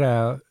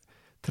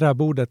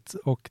träbordet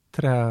och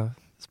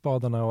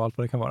träspadarna och allt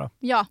vad det kan vara.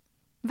 Ja,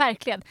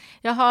 verkligen.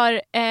 Jag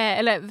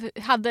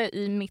hade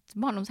i mitt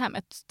barndomshem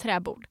ett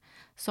träbord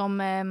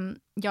som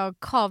jag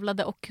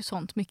kavlade och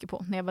sånt mycket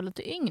på när jag var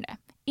lite yngre.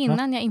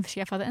 Innan jag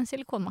införskaffade en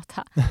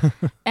silikonmatta.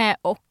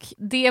 Och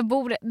det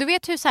bordet, du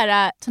vet hur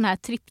såna här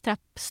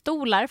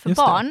tripp-trapp-stolar för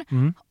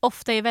barn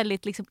ofta är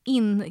väldigt liksom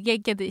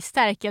ingeggade i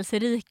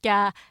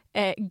stärkelserika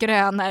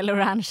gröna eller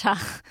orangea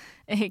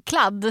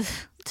kladd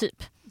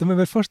typ. De är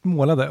väl först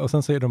målade och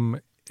sen så är de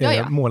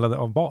målade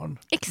av barn.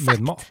 Exakt, med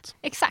mat.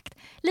 Exakt.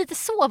 Lite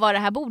så var det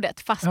här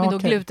bordet fast med då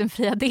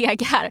glutenfria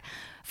degar.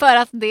 För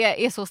att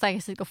det är så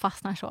stärkelserikt och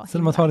fastnar så. Så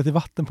när man tar lite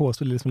vatten på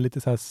så blir det liksom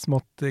lite så här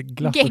smått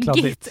glatt och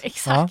kladdigt.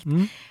 Exakt.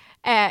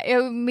 Ja,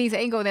 jag minns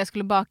en gång när jag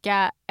skulle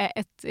baka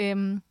ett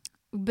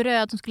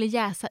bröd som skulle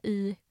jäsa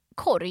i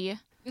korg.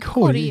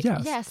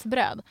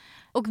 Jäsbröd.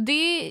 Och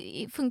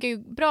det funkar ju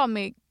bra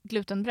med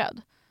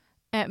glutenbröd.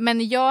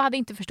 Men jag hade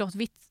inte förstått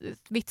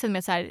vitsen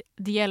med så här,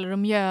 det gäller att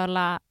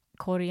mjöla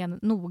korgen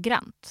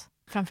noggrant.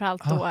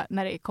 Framförallt då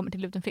när det kommer till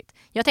glutenfritt.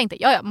 Jag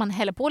tänkte, man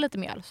häller på lite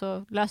mjöl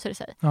så löser det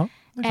sig. Ja,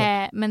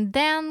 men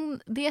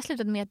det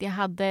slutade med att jag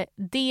hade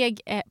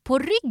deg på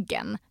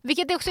ryggen.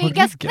 Vilket också är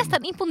ganska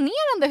nästan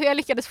imponerande hur jag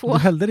lyckades få. Du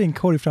hällde din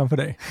korg framför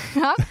dig.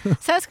 Ja,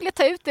 sen skulle jag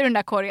ta ut ur den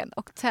där korgen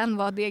och sen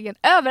var degen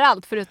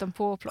överallt förutom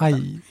på plåten.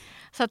 Aj.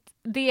 Så att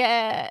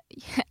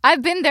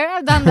I've been there,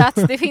 I've done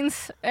that. Det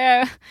finns,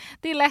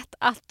 det är lätt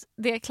att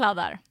det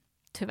kladdar,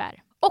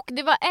 tyvärr. Och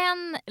det var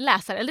en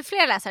läsare, eller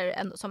flera läsare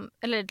ändå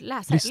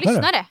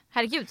lyssnare.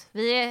 Herregud,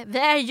 vi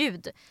är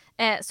ljud.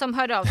 Som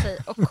hörde av sig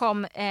och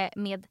kom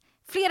med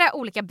flera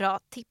olika bra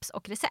tips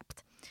och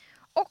recept.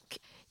 Och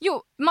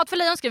Mat för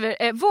Lejon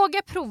skriver,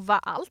 våga prova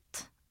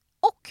allt.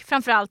 Och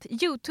framförallt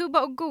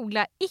YouTubea och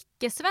googla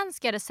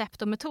icke-svenska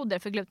recept och metoder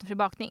för glutenfri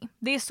bakning.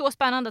 Det är så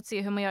spännande att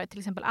se hur man gör i till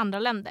exempel andra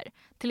länder.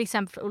 Till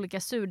exempel för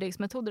olika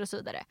surdegsmetoder och så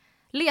vidare.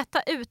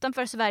 Leta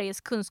utanför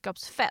Sveriges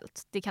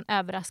kunskapsfält. Det kan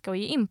överraska och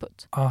ge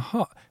input.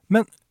 Aha,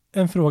 men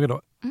en fråga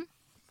då.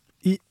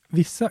 I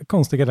vissa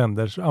konstiga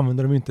länder så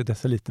använder de inte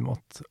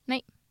decilitermått.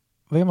 Nej.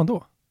 Vad gör man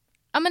då?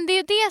 Ja, men det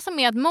är det som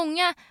är att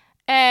många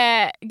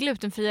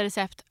glutenfria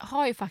recept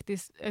har ju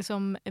faktiskt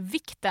som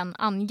vikten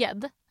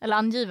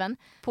angiven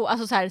på,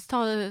 alltså så här,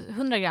 ta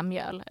 100 gram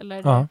mjöl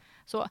eller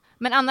så.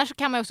 Men annars så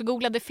kan man också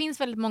googla, det finns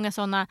väldigt många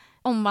sådana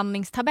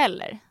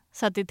omvandlingstabeller.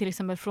 Så att det är till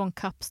exempel från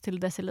cups till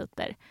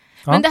deciliter.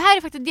 Ja. Men det här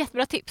är faktiskt ett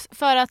jättebra tips.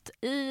 För att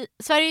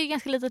Sverige är ett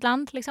ganska litet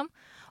land liksom.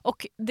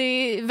 Och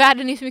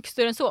världen är så mycket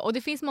större än så. Och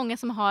det finns många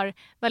som har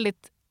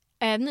väldigt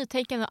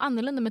nytänkande och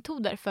annorlunda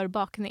metoder för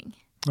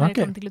bakning. När det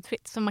kommer till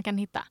glutenfritt som man kan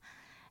hitta.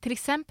 Till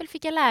exempel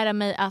fick jag lära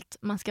mig att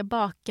man ska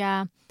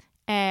baka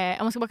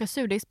om man ska baka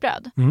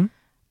surdegsbröd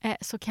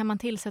så kan man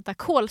tillsätta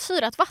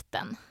kolsyrat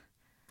vatten.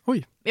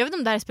 Oj. Jag vet inte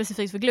om det här är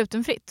specifikt för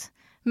glutenfritt.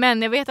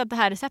 Men jag vet att det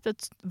här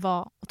receptet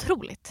var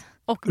otroligt.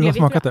 Och du har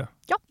smakat det?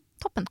 Ja,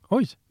 toppen.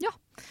 Oj. Ja.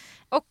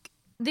 Och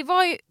det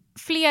var ju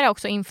flera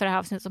också inför det här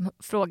avsnittet som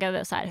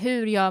frågade så här,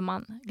 hur gör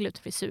man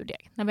glutenfri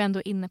surdeg? När vi ändå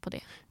är inne på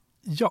det.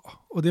 Ja,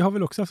 och det har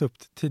väl också haft upp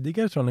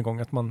tidigare tror jag en gång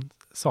att man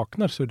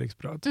saknar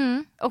surdegsbröd.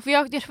 Och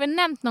jag tror vi har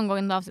nämnt någon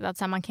gång i avsnittet att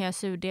så här, man kan göra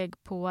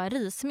surdeg på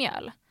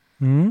rismjöl.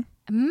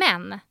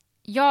 Men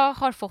jag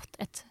har fått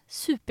ett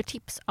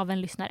supertips av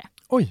en lyssnare.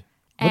 Oj,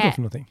 vad är det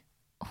för någonting?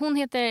 Hon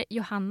heter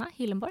Johanna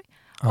Hillenborg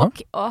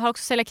och har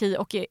också celiaki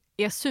och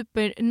är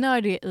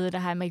supernördig i det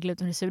här med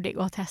glutenfri surdeg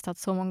och har testat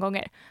så många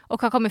gånger.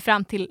 Och har kommit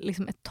fram till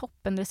liksom ett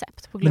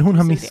toppenrecept på glutenfri surdeg. Men hon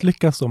har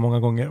misslyckats så många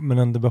gånger men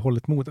ändå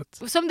behållit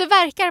modet. Som det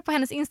verkar på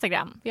hennes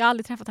Instagram. Jag har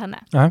aldrig träffat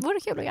henne. Det vore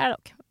kul att göra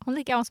dock. Hon är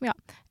lika gammal som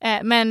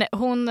jag. Men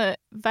hon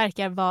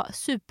verkar vara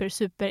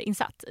super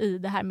insatt i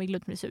det här med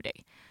glutenfri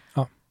surdeg.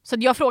 Ja. Så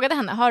jag frågade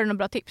henne, har du några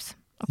bra tips?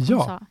 Och hon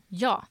sa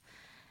ja.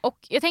 Och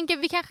jag tänker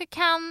vi kanske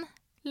kan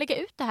lägga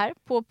ut det här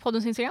på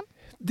poddens Instagram.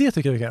 Det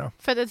tycker jag vi kan göra.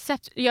 För att ett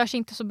recept görs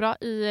inte så bra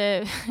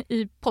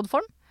i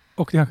poddform.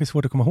 Och det är kanske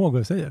svårt att komma ihåg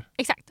vad du säger.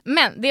 Exakt.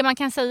 Men det man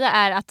kan säga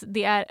är att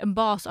det är en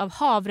bas av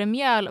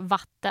havremjöl,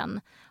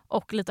 vatten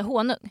och lite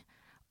honung.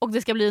 Och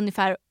det ska bli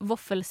ungefär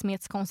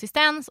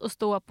våffelsmetskonsistens och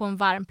stå på en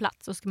varm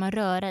plats. Och ska man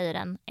röra i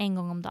den en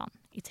gång om dagen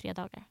i 3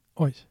 dagar.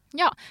 Oj.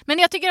 Ja, men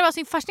jag tycker det var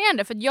så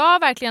fascinerande. För jag har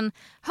verkligen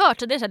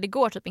hört att det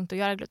går typ inte att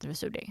göra glutenfri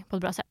surdeg på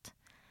ett bra sätt.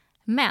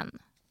 Men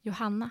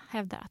Johanna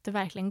hävdar att det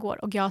verkligen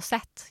går. Och jag har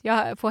sett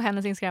på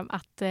hennes Instagram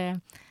att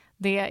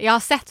jag har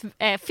sett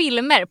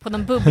filmer på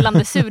de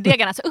bubblande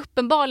surdegarna. Så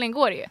uppenbarligen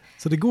går det ju.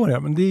 Så det går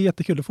men det är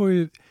jättekul. Då får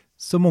ju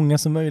så många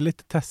som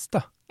möjligt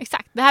testa.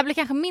 Exakt. Det här blir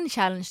kanske min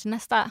challenge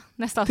nästa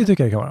Det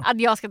tycker jag kan vara.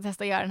 Att jag ska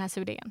testa att göra den här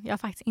surdegen. Jag har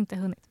faktiskt inte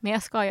hunnit, men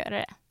jag ska göra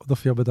det. Och då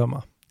får jag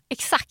bedöma.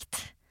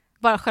 Exakt.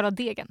 Bara själva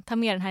degen. Ta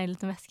med den här i en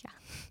liten väska.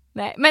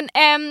 Nej. Men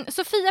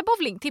Sofia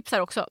Bowling tipsar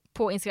också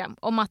på Instagram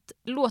om att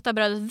låta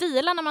brödet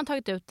vila när man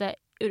tagit ut det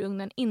ur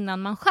ugnen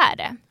innan man skär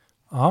det.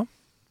 Ja.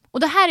 Och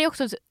det här är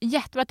också ett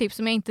jättebra tips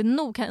som jag inte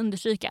nog kan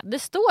understryka. Det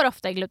står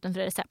ofta i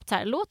glutenfria recept så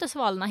här, låt det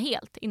svalna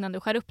helt innan du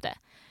skär upp det.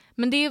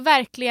 Men det är ju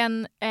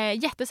verkligen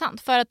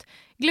jättesant. För att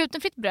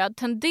glutenfritt bröd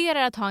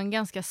tenderar att ha en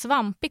ganska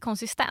svampig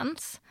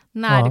konsistens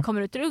när det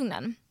kommer ut ur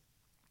ugnen.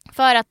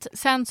 För att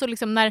sen så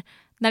liksom när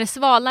det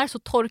svalnar så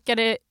torkar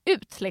det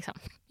ut. Liksom.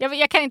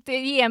 Jag kan inte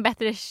ge en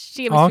bättre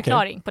kemisk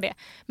förklaring på det.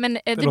 Men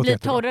det blir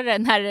torrare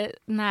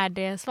när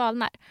det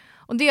svalnar.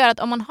 Och det gör att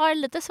om man har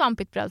lite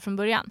svampigt bröd från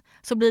början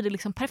så blir det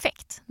liksom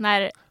perfekt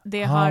när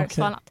det har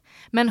svalnat.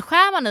 Men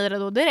skär man i det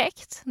då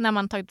direkt när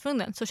man tagit från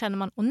ugnen så känner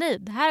man, nej,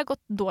 det här har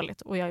gått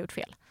dåligt och jag har gjort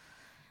fel.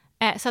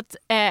 Så att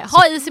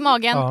ha is i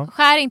magen,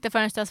 skär inte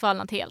förrän det har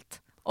svalnat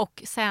helt.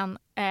 Och sen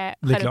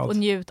skär upp och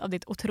njut av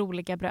ditt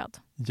otroliga bröd.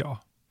 Ja.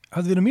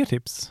 Hade vi några mer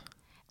tips?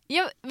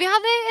 Ja, vi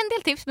hade en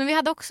del tips, men vi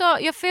hade också,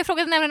 jag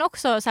frågade nämligen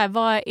också så här,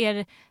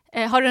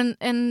 har du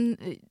en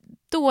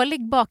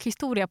dålig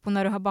bakhistoria på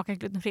när du har bakat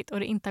glutenfritt och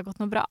det inte har gått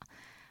något bra?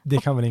 Det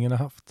kan väl ingen ha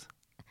haft?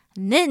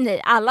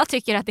 Nej, alla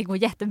tycker att det går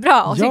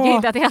jättebra och tycker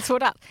inte att det är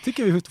svårt.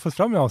 Tycker vi har fått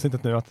fram i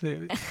avsnittet nu att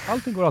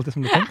allting går alltid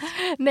som det tänkt.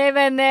 Nej,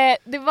 men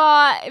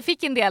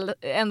fick en del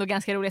ändå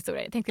ganska roliga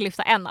historier. Jag tänkte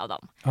lyfta en av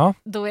dem. Ja.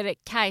 Då är det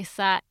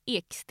Kajsa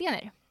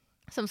Ekstener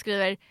som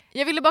skriver: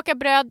 jag ville baka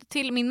bröd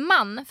till min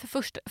man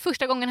för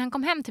första gången han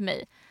kom hem till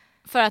mig.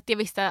 För att jag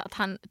visste att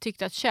han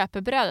tyckte att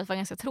köpebrödet var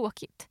ganska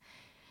tråkigt.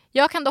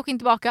 Jag kan dock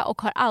inte baka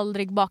och har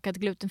aldrig bakat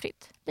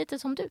glutenfritt. Lite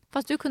som du.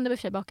 Fast du kunde väl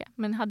för sig baka,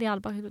 men hade jag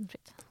aldrig bakat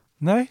glutenfritt.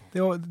 Nej, det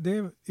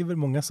är väl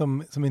många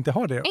som inte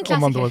har det.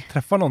 Om man då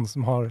träffar någon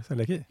som har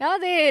celiaki. Ja,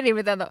 det är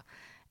rimligt ändå.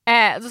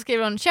 Då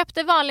skriver hon: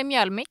 köpte vanlig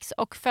mjölmix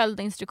och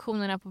följde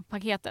instruktionerna på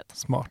paketet.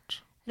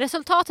 Smart.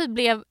 Resultatet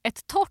blev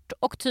ett torrt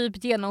och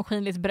typ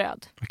genomskinligt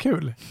bröd. Vad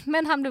kul.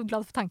 Men han blev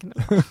glad för tanken.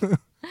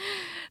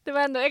 Det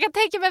var ändå, jag kan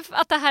tänka mig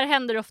att det här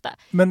händer ofta.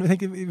 Men jag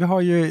tänker,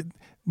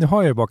 nu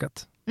har jag ju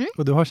bakat.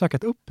 Och du har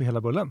käkat upp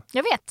hela bullen.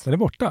 Jag vet. Den är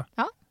borta.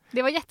 Ja,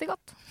 det var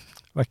jättegott.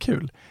 Vad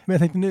kul. Men jag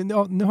tänkte,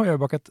 nu har jag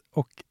bakat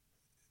och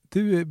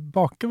Du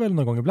bakar väl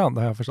någon gång ibland,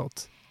 har jag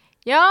förstått?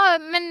 Ja,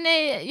 men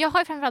jag har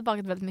ju framförallt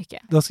bakat väldigt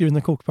mycket. Du har skrivit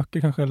några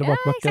kokböcker kanske, eller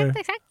bakböcker?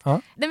 Exakt.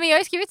 Ja. Nej, men jag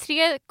har skrivit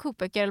 3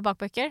 kokböcker eller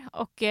bakböcker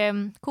och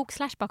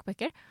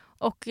kok/bakböcker.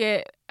 Och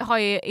har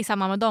ju i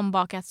samband med dem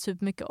bakat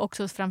supermycket.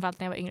 Också framförallt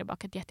när jag var yngre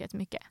bakat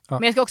jättemycket. Ja.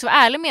 Men jag ska också vara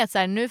ärlig med att så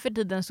här, nu för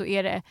tiden så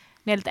är det,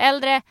 när jag är lite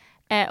äldre.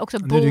 Också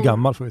nu är du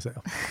gammal, får vi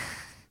säga.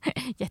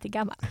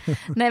 Jättegammal.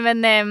 Nej,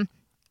 men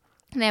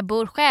när jag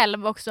bor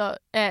själv också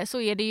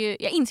så är det ju,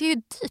 jag inser hur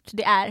dyrt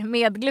det är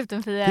med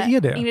glutenfria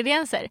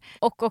ingredienser.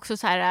 Och också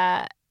så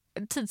här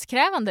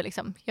tidskrävande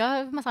liksom. Jag har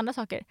en massa andra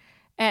saker.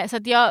 Så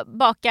att jag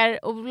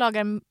bakar och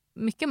lagar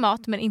mycket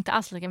mat, men inte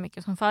alls lika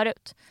mycket som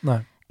förut.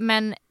 Nej.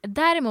 Men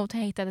däremot har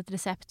jag hittat ett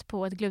recept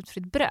på ett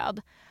glutenfritt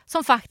bröd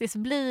som faktiskt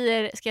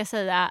blir, ska jag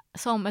säga,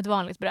 som ett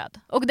vanligt bröd.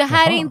 Och det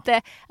här är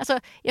inte, alltså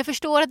jag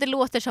förstår att det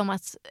låter som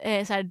att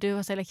så här, du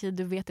har celiaki,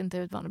 du vet inte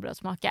hur ett vanligt bröd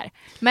smakar.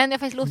 Men jag har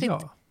faktiskt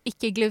låtit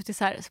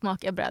icke-glutisar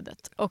smaka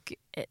brödet. Och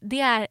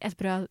det är ett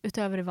bröd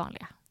utöver det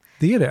vanliga.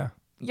 Det är det?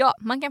 Ja,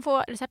 man kan få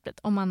receptet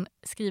om man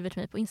skriver till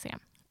mig på Instagram.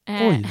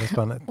 Oj, vad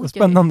spännande. Vad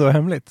spännande och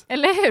hemligt.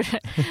 Eller hur?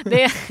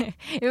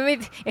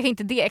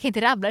 Jag kan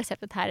inte rabbla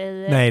receptet här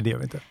i, nej, det gör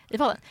vi inte. I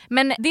podden.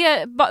 Men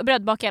det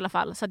brödbakar i alla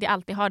fall så att jag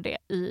alltid har det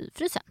i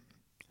frysen.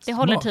 Det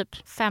håller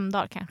typ 5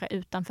 dagar kanske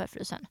utanför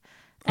frysen.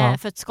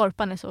 För att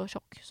skorpan är så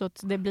tjock så att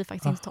det blir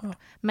faktiskt inte torrt.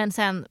 Men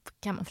sen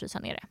kan man frysa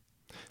ner det.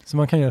 Så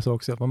man kan göra så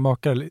också att man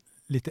bakar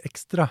lite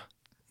extra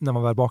när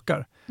man väl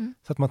bakar.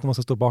 Så att man inte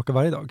måste stå och baka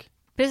varje dag.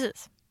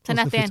 Precis. Sen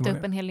äter jag inte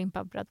upp en hel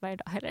limpa bröd varje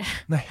dag heller.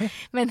 Nej.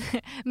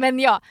 Men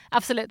ja,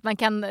 absolut. Man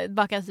kan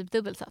baka typ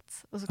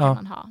dubbelsats. Och så kan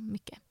man ha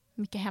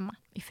mycket hemma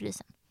i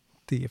frysen.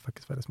 Det är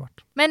faktiskt väldigt smart.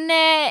 Men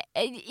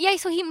jag är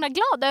så himla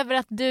glad över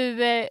att du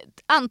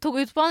antog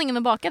utmaningen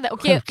och bakade. Och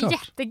jag är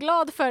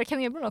jätteglad för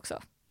kanelbullen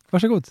också.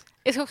 Varsågod.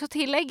 Jag ska också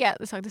tillägga,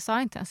 det sa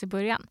jag inte ens i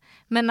början,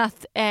 men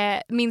att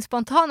min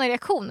spontana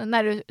reaktion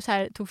när du så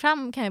här, tog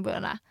fram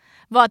kanelbullarna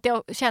var att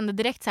jag kände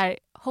direkt så här,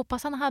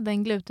 hoppas han hade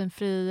en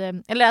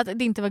glutenfri, eller att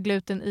det inte var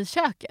gluten i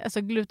köket,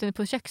 alltså gluten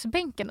på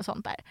köksbänken och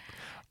sånt där.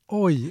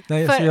 Oj,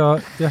 nej,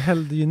 så jag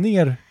hällde ju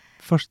ner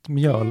först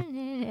mjöl.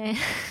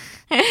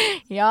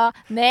 Ja,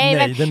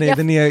 nej men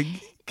den är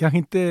kanske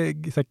inte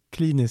så här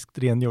kliniskt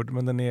rengjord,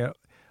 men den är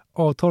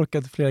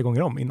avtorkad flera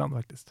gånger om innan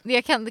faktiskt.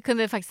 Jag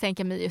kunde faktiskt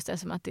tänka mig just det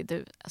som att det är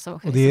du. Alltså,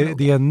 och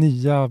det är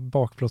nya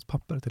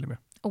bakplåtspapper till och med.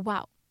 Oh,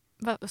 wow.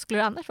 Vad skulle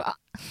det annars vara?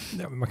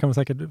 Ja, man kan väl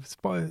säkert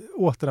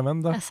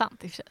återanvända. Det är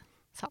sant i och för sig.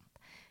 Sant.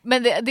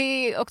 Men det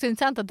är också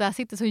intressant att det här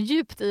sitter så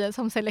djupt i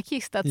som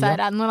celiakist att så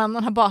här, någon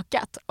annan har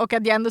bakat. Och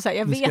att jag ändå säger,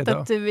 jag vet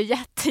att du är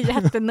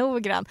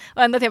jättenoggrann.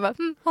 Och ändå att jag bara,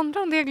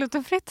 undrar om det är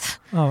glutenfritt.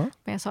 Ja.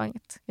 Men jag sa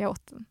inget. Jag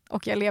åt den.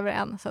 Och jag lever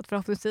än, så att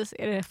förhoppningsvis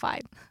är det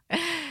fine.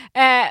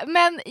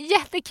 Men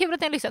jättekul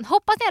att ni har lyssnat.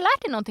 Hoppas ni har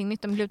lärt er någonting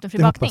nytt om glutenfri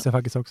bakning. Det hoppas jag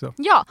faktiskt också.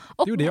 Ja,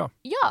 och, det gjorde jag.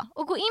 Ja,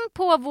 och gå in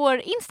på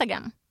vår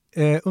Instagram.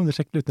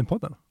 Undersök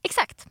glutenpodden.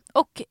 Exakt.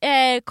 Och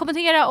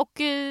kommentera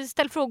och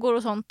ställ frågor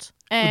och sånt.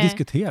 Och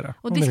diskutera.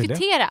 Och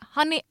diskutera.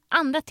 Har ni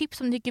andra tips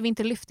som ni tycker vi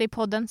inte lyfter i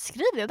podden,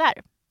 skriv det där.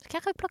 Så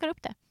kanske vi plockar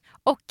upp det.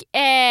 Och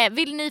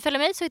vill ni följa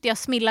mig så heter jag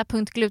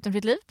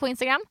smilla.glutenfrittliv på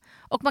Instagram.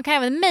 Och man kan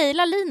även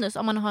mejla Linus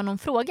om man har någon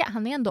fråga.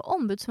 Han är ändå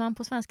ombudsman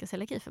på Svenska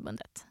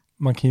Celiakiförbundet.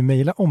 Man kan ju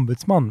mejla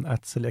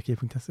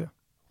ombudsman@celiaki.se.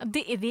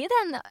 Det är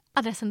den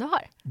adressen du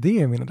har?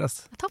 Det är min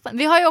adress. Toppen.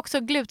 Vi har ju också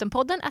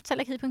glutenpodden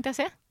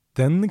 @celiaki.se.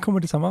 Den kommer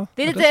till samma.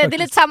 Det är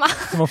lite samma.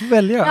 Så man får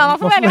välja. Ja, man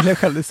får välja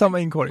själv. Det är samma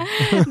inkorg.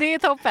 Det är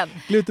toppen.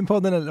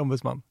 Glutenpodden eller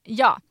ombudsman.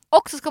 Ja.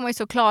 Och så ska man ju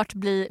såklart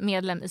bli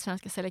medlem i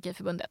Svenska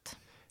Celiakiförbundet.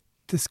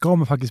 Det ska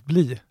man faktiskt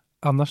bli.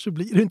 Annars så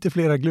blir det inte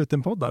flera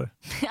glutenpoddar.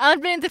 Annars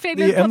blir det inte fler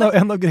glutenpoddar. Det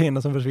är en av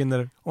grejerna som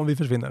försvinner om vi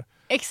försvinner.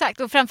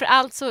 Exakt. Och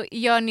framförallt så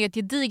gör ni ett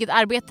gediget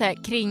arbete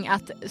kring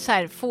att så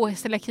här, få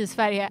celiaki i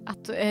Sverige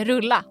att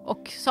rulla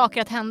och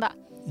saker att hända.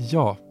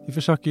 Ja, vi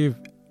försöker ju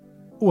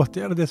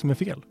åtgärda det som är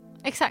fel.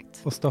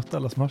 Exakt. Och stötta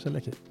alla som har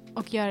celiaki.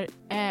 Och gör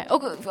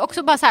och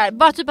också bara så här,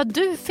 bara typ att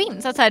du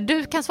finns, att så här,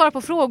 du kan svara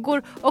på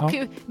frågor och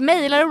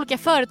mejlar olika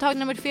företag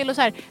när det är fel och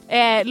så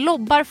här,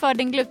 lobbar för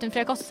den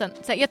glutenfria kosten.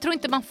 Så här, jag tror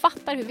inte man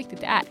fattar hur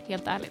viktigt det är,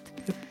 helt ärligt.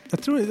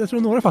 Jag tror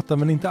några fattar,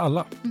 men inte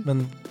alla.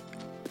 Men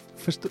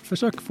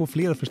försök få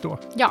fler att förstå.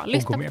 Ja,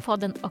 lyssna på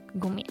podden och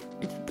gå med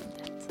i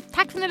förbundet.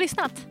 Tack för att ni har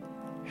lyssnat.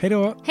 Hej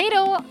då. Hej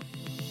då.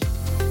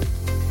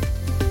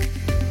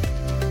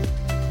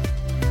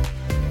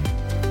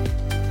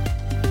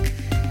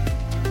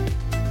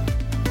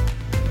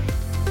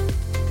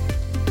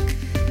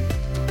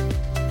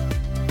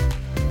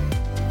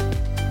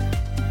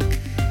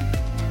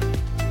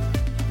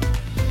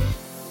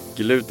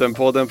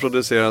 Glutenpodden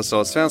produceras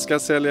av Svenska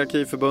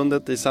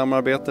Celiakiförbundet i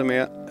samarbete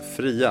med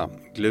Fria,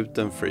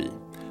 glutenfri.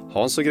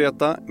 Hans och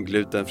Greta,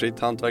 glutenfritt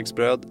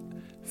hantverksbröd.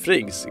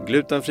 Friggs,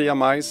 glutenfria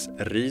majs,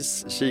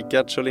 ris,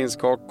 kikärts och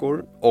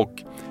linskakor.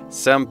 Och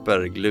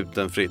Semper,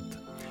 glutenfritt.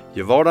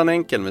 Gör vardagen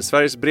enkel med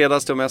Sveriges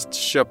bredaste och mest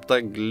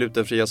köpta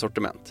glutenfria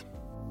sortiment.